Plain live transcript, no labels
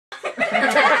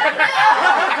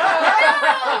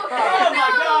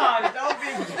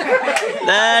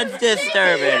That's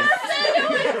disturbing.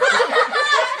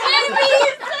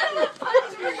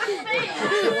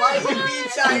 Why would it be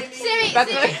Chinese?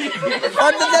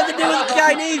 What does that have to do with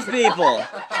Chinese people?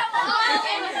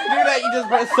 Do that, you just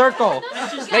press circle.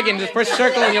 Megan, just press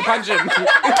circle and you'll punch him.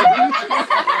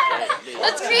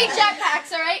 Let's create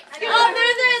jetpacks, alright?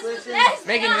 Oh, there's this.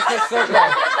 Megan, just press circle.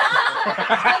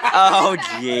 Oh,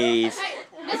 jeez.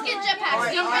 Let's get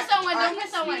jetpacks. Don't press on one, don't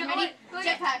press on one. Ready?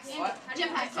 Jetpacks.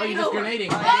 Jetpacks. Oh, you're just grenading.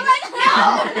 Oh,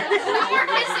 no! No more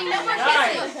kissing, no more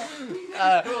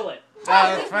kissing. Cool it.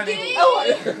 That's funny.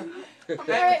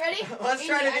 Alright, ready? Let's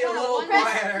try to be a little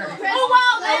quieter. Oh,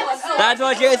 wow, left. That's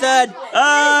what she said.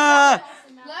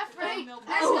 Left, right.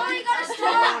 Let's go, you got a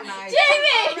strong.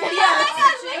 Jamie!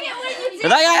 Does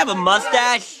that guy have a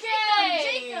mustache?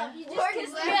 Jacob, you just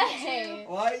kissed left.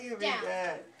 Why do you read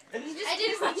that? I didn't get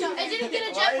a jetpack. I didn't get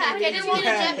a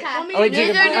jetpack. Oh, wait,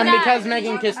 Jacob, because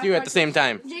Megan kissed you at the same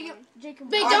time. Wait,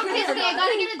 don't kiss me. I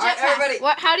gotta get a jetpack. Everybody.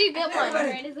 What? How do you get one?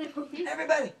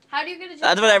 Everybody. How do you get a jetpack?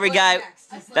 That's what every guy.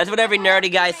 That's what every nerdy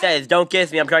guy says. Don't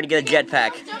kiss me. I'm trying to get a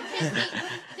jetpack. Don't kiss me.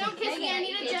 Don't kiss me. I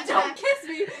need a jetpack. Don't kiss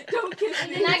me. Don't kiss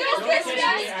me. Can I kiss this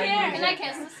guy? Can I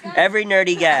kiss this guy? Every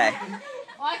nerdy guy.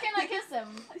 Why can't I kiss him?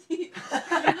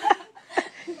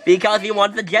 Because he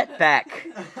wants a jetpack.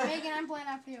 Megan, I'm playing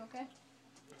after you, okay?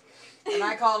 And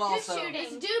I called Who's also. shooting?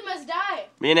 This dude must die.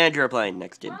 Me and Andrew are playing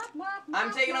next, dude.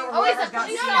 I'm taking over Oh, whoever's got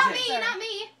no, not me, CJ. not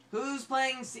me. Who's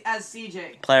playing as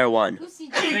CJ? Player 1. Who's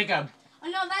CJ? Jacob. Oh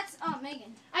no, that's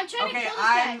Megan. I'm trying to Okay, kill this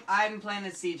guy. I'm playing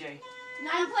as CJ. No,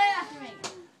 I'm playing after Megan.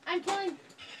 I'm killing.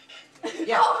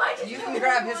 Yeah. You can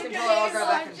grab his controller, I'll grab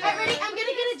that controller. Alright, ready? I'm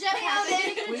gonna get a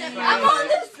jetpack. I'm on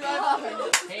this.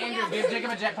 Hey, Andrew, give Jacob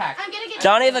a jetpack. I'm gonna get.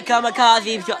 Johnny's a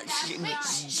kamikaze.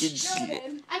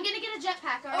 I'm gonna get a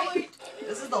jetpack. Alright.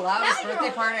 This is the loudest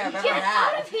birthday party I've ever Get out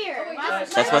had. of here.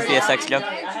 That's supposed to be a sex joke. I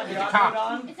have He's the a cop.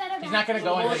 on. Is that a He's not gonna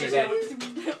go until you're dead.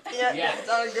 Yeah, it's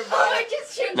on goodbye.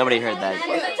 Nobody heard that.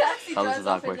 Oh, this is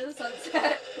awkward.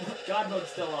 God mode's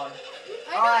still on.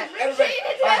 Alright, everybody.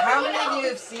 How many of you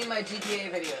have seen my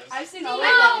GTA videos? I've seen all of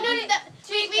No, them.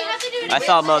 we have to do it. I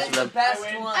saw most of The them. best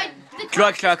one.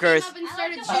 Drug truckers.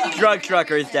 Drug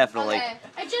truckers, Okay. definitely.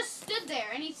 I just stood there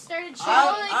and he started shooting.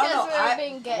 I don't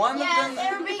know. One of Yeah, them,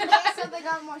 they were being gay, so they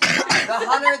got more shots. the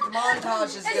 100th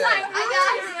montage is good. I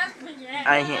got it.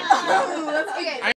 I hate. Okay.